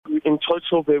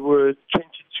total, there were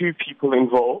 22 people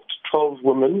involved, 12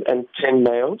 women and 10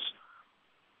 males.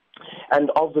 And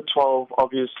of the 12,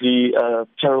 obviously,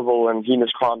 terrible and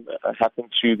heinous crime happened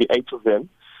to the 8 of them.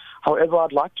 However,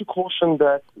 I'd like to caution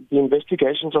that the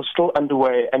investigations are still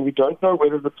underway, and we don't know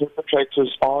whether the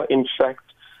perpetrators are, in fact,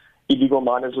 illegal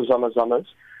miners or zama-zamas.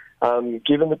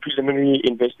 Given the preliminary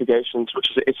investigations,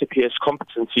 which is the SAPS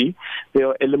competency, there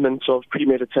are elements of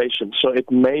premeditation. So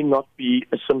it may not be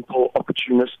a simple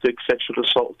opportunistic sexual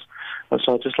assault.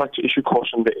 So I'd just like to issue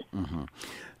caution there. Mm-hmm.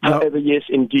 However, yes,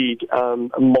 indeed,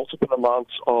 multiple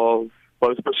amounts of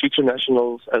both Basuto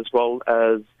nationals as well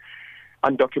as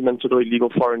undocumented or illegal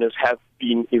foreigners have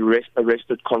been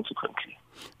arrested consequently.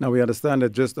 Now, we understand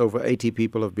that just over 80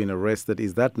 people have been arrested.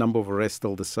 Is that number of arrests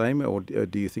still the same, or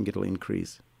do you think it'll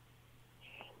increase?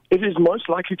 It is most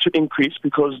likely to increase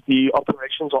because the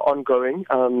operations are ongoing.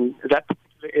 That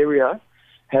particular area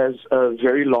has a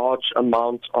very large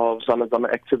amount of zama-zama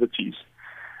activities.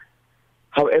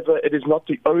 However, it is not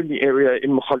the only area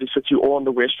in Mogale City or on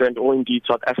the West Rand or indeed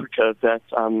South Africa that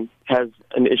has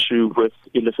an issue with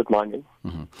illicit mining.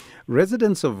 Mm-hmm.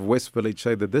 Residents of West Village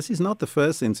say that this is not the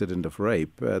first incident of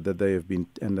rape, that they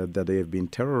have been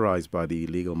terrorized by the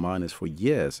illegal miners for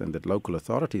years, and that local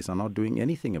authorities are not doing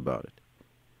anything about it.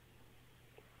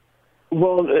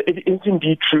 Well, it is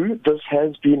indeed true. This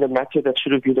has been a matter that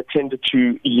should have been attended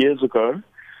to years ago.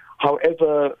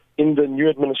 However, in the new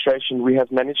administration, we have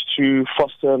managed to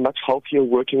foster a much healthier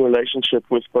working relationship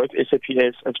with both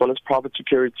SAPS as well as private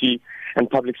security and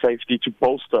public safety to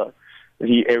bolster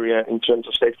the area in terms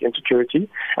of safety and security.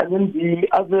 And then the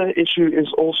other issue is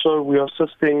also we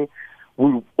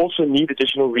also need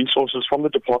additional resources from the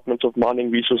Department of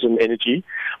Mining, Resources and Energy,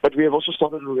 but we have also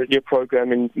started already a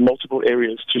program in multiple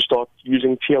areas to start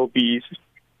using TLBs,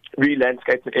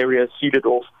 re-landscape the area, seed it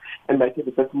off, and make it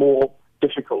a bit more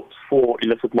difficult for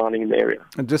illicit mining in the area.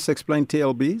 And just explain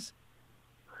TLBs.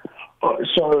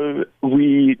 So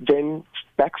we then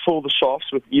backfill the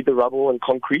shafts with either rubble and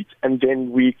concrete, and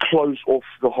then we close off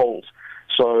the holes.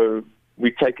 So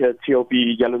we take a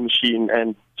TLB yellow machine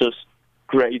and just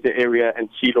grade the area and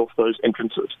seal off those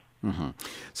entrances. Mm-hmm.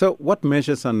 So what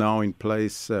measures are now in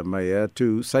place, Mayor,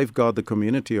 to safeguard the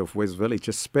community of West Village,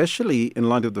 especially in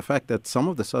light of the fact that some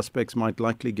of the suspects might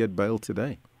likely get bail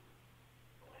today?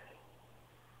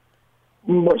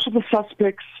 Most of the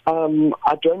suspects,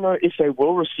 I don't know if they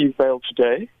will receive bail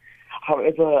today.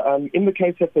 However, in the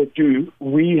case that they do,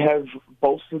 we have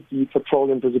bolstered the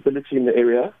patrol and visibility in the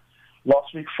area.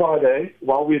 Last week, Friday,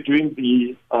 while we were doing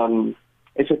the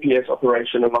SAPS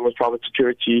operation along with private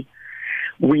security,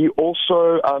 we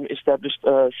also established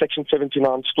a Section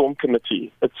 79 Storm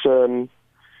Committee. It's a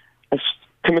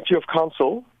committee of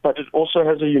council, but it also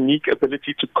has a unique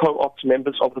ability to co-opt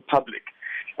members of the public.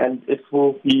 And it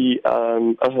will be a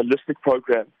holistic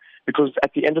program because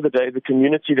at the end of the day, the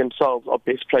community themselves are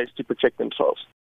best placed to protect themselves.